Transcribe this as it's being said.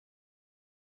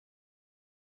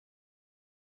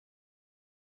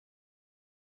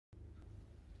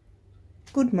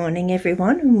Good morning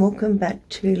everyone, and welcome back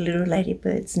to Little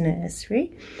Ladybird's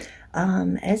Nursery.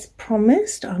 As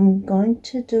promised, I'm going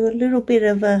to do a little bit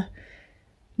of a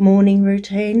morning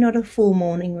routine, not a full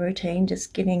morning routine,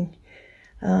 just getting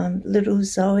little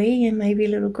Zoe and maybe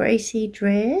little Gracie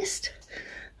dressed.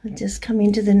 I just come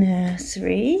into the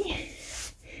nursery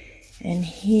and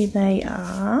here they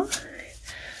are,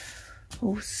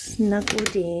 all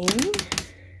snuggled in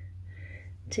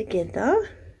together.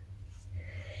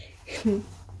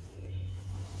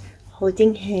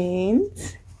 Holding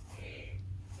hands.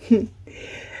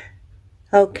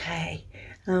 Okay,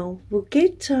 we'll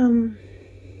get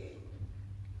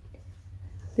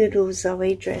little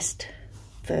Zoe dressed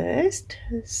first,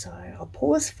 so I'll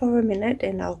pause for a minute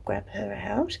and I'll grab her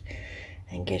out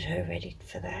and get her ready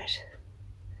for that.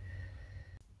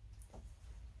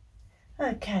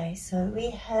 Okay, so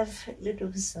we have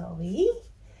little Zoe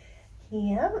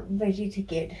here ready to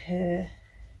get her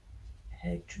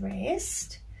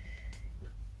dressed.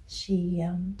 She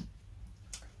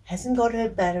hasn't got her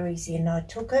batteries in. I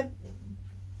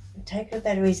take her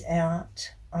batteries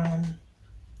out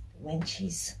when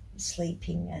she's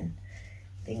sleeping and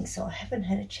things, so I haven't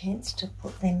had a chance to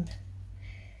put them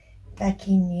back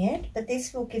in yet, but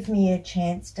this will give me a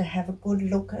chance to have a good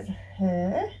look at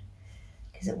her,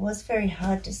 because it was very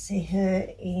hard to see her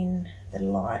in the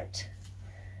light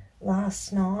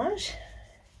last night.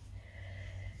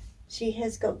 She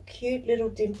has got cute little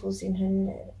dimples in her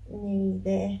knee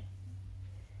there.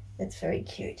 That's very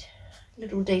cute.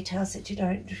 Little details that you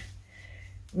don't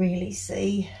really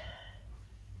see,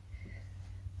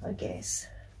 I guess.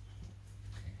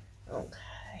 Okay.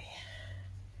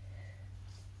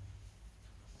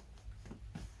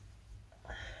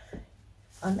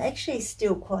 I'm actually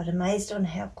still quite amazed on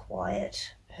how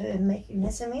quiet her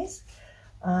mechanism is.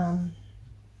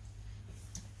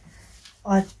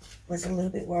 I was a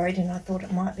little bit worried and I thought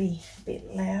it might be a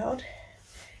bit loud.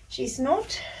 She's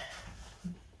not.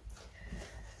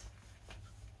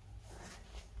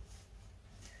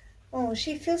 Oh,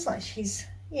 she feels like she's,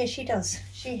 yeah, she does.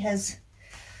 She has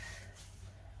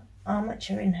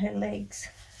armature in her legs.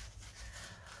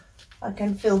 I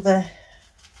can feel it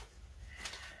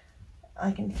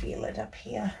up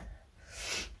here.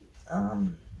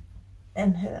 And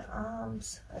her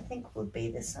arms, I think, would be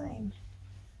the same.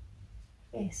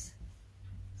 Yes,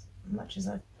 as much as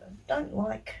I don't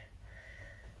like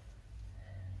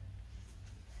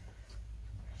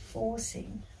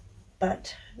forcing,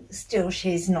 but still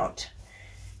she's not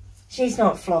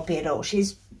floppy at all. She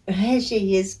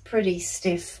is pretty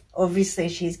stiff. Obviously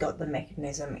she's got the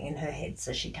mechanism in her head,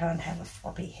 so she can't have a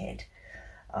floppy head.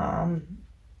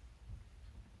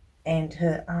 And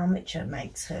her armature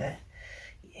makes her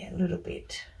a little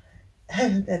bit,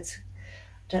 that's, I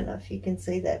don't know if you can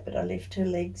see that, but I lift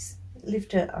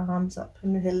her arms up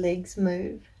and her legs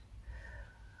move,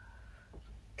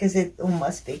 because it all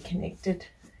must be connected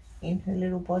in her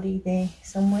little body there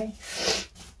somewhere.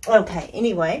 Okay,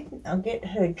 anyway, I'll get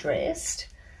her dressed.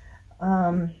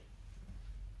 I'm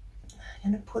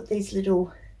going to put these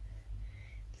little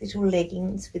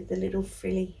leggings with the little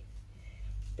frilly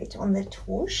bit on the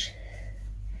tush.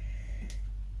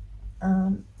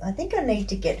 I think I need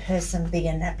to get her some bigger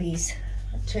nappies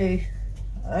too.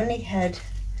 I only had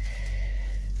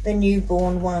the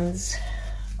newborn ones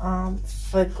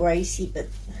for Gracie, but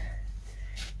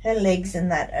her legs and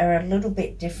that are a little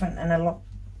bit different and a lot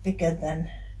bigger than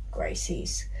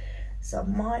Gracie's, so I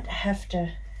might have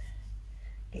to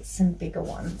get some bigger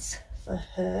ones for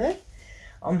her.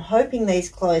 I'm hoping these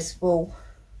clothes will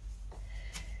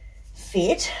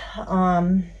fit.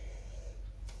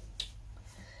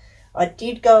 I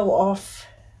did go off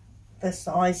the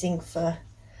sizing for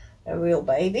a real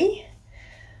baby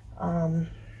when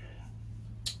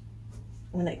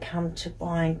it come to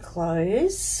buying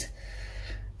clothes,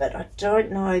 but I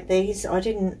don't know, these I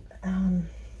didn't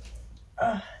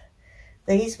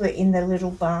these were in the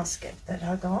little basket that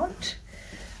I got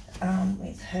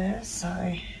with her,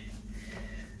 so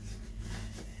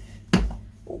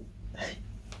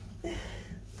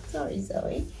sorry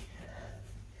Zoe.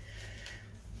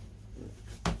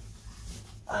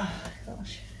 Oh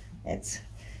gosh, it's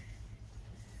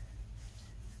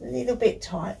a little bit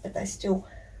tight, but they still,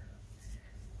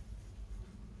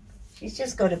 she's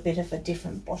just got a bit of a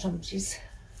different bottom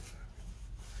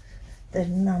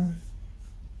than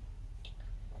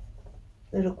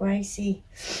little Gracie.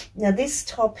 Now this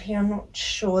top here, I'm not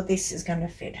sure this is going to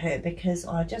fit her, because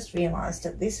I just realized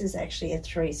that this is actually a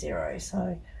 30,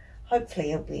 so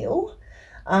hopefully it will.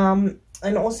 And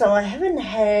also I haven't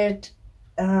had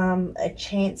a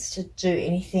chance to do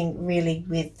anything really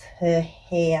with her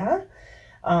hair.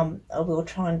 I will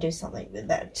try and do something with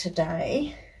that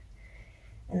today,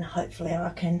 and hopefully I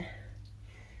can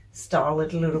style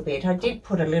it a little bit. I did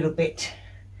put a little bit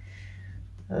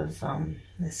of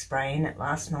the spray in it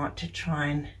last night to try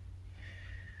and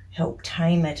help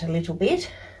tame it a little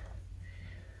bit.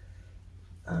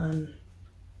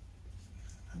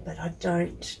 But I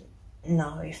don't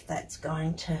know if that's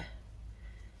going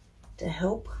to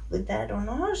help with that or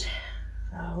not. So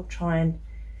I'll try and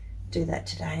do that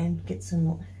today and get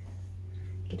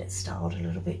it styled a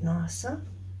little bit nicer.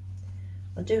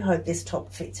 I do hope this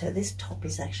top fits her. This top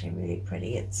is actually really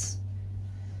pretty. It's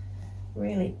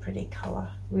really pretty colour,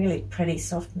 really pretty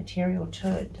soft material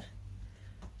too.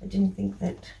 I didn't think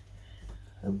that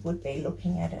I would be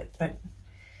looking at it, but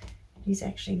it is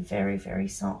actually very, very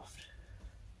soft.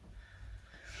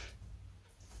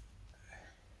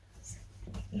 It's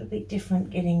a little bit different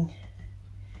getting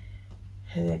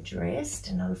her dressed,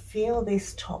 and I feel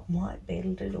this top might be a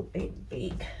little bit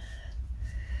big.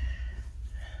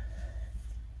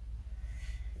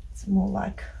 It's more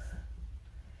like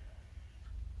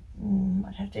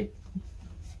I'd have to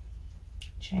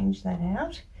change that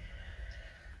out.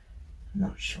 I'm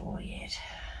not sure yet.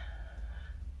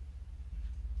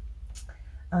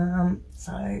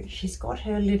 So she's got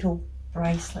her little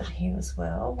bracelet here as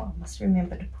well. I must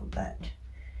remember to put that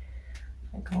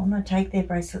back on. I take their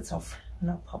bracelets off and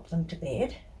I'll pop them to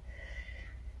bed.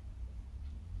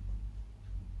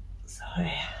 So,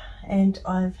 and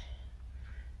I'm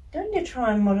going to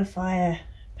try and modify a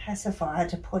pacifier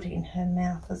to put in her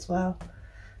mouth as well.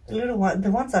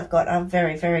 The ones I've got are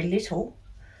very, very little.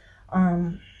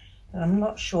 But I'm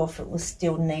not sure if it will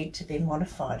still need to be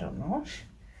modified or not.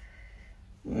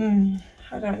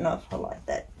 I don't know if I like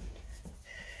that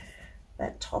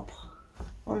top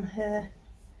on her.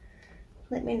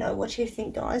 Let me know what you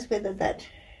think, guys, whether that,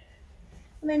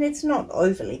 I mean, it's not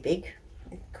overly big.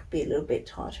 It could be a little bit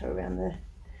tighter around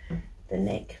the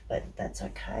neck, but that's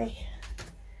okay.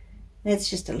 It's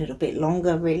just a little bit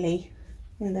longer really,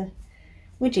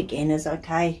 which again is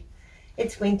okay.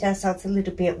 It's winter, so it's a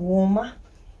little bit warmer.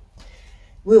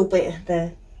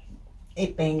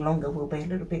 It being longer will be a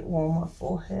little bit warmer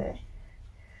for her.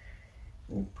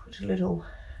 And put a little,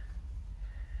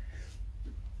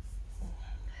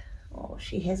 oh,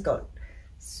 she has got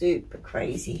super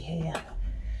crazy hair.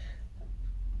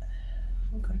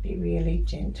 I've got to be really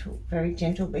gentle, very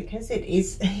gentle, because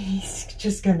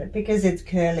because it's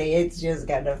curly, it's just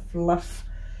gonna fluff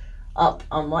up.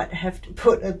 I might have to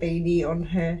put a beanie on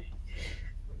her,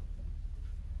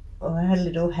 or a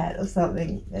little hat or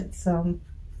something. That's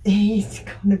it's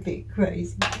gonna be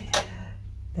crazy.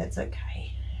 That's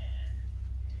okay.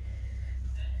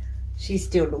 She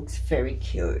still looks very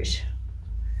cute.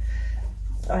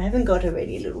 I haven't got her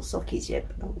any little sockies yet,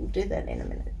 but I'll do that in a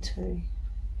minute too.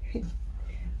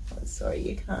 Oh, sorry,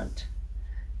 you can't.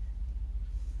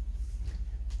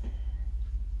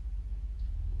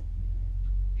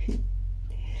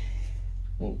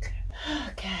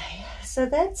 Okay, so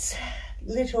that's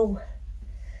little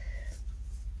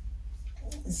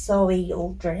Zoe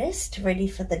all dressed, ready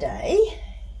for the day.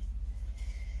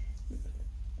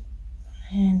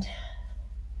 And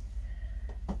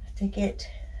to get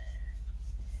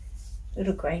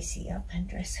little Gracie up and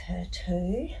dress her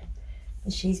too.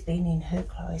 And she's been in her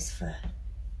clothes for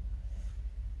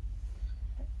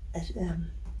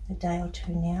a day or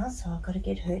two now, so I've got to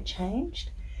get her changed.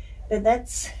 But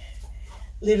that's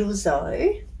little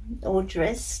Zoe all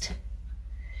dressed,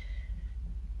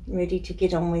 ready to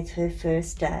get on with her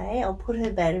first day. I'll put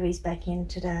her batteries back in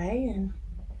today,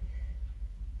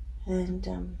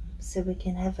 and so we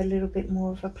can have a little bit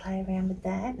more of a play around with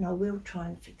that, and I will try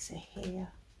and fix her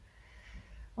hair.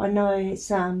 I know it's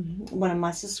one of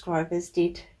my subscribers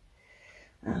did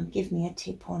give me a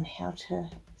tip on how to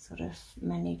sort of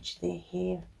manage their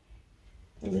hair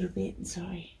a little bit,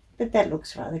 sorry, but that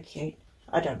looks rather cute.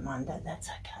 I don't mind that, that's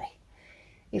okay.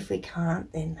 If we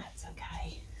can't, then that's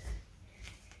okay.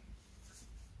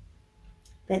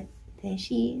 But there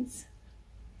she is.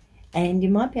 And you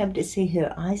might be able to see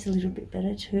her eyes a little bit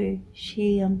better too.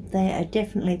 They are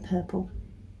definitely purple,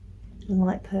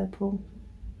 light purple.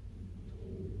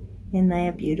 And they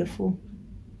are beautiful.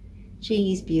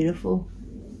 She is beautiful.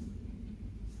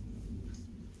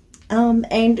 And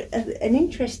an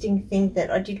interesting thing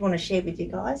that I did want to share with you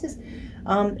guys is,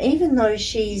 even though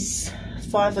she's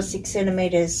 5 or 6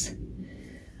 centimeters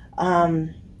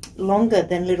longer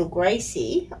than little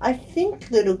Gracie, I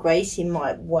think little Gracie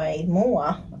might weigh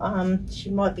more. She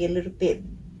might be a little bit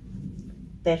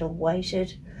better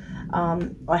weighted.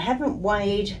 I haven't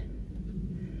weighed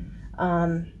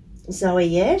Zoe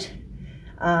yet.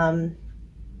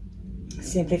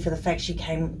 simply for the fact she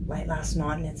came late last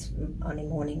night and it's only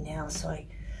morning now. So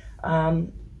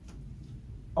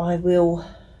I will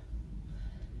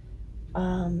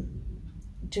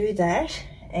do that,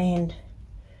 and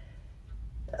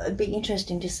it'd be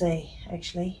interesting to see,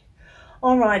 actually.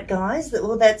 All right, guys,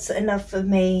 well, that's enough of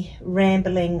me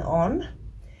rambling on,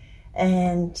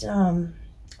 and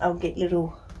I'll get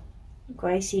little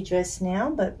Gracie dressed now,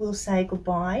 but we'll say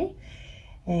goodbye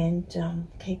and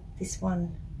keep this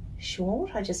one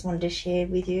short. I just wanted to share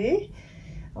with you.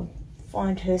 I'll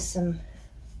find her some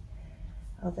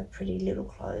other pretty little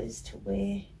clothes to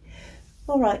wear.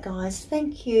 All right, guys,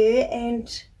 thank you,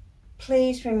 and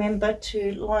please remember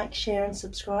to like, share and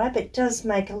subscribe. It does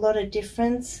make a lot of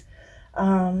difference,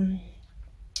 and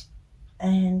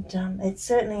it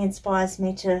certainly inspires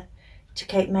me to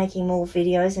keep making more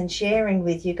videos and sharing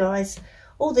with you guys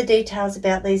all the details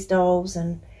about these dolls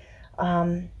and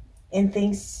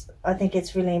things. I think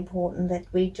it's really important that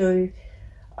we do.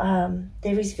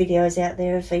 There is videos out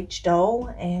there of each doll,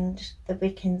 and that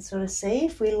we can sort of see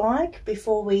if we like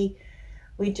before we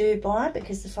do buy it,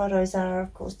 because the photos are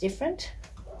of course different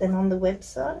than on the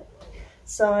website.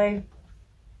 So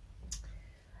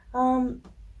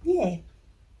yeah,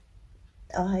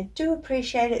 I do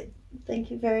appreciate it.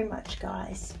 Thank you very much,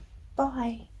 guys.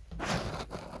 Bye.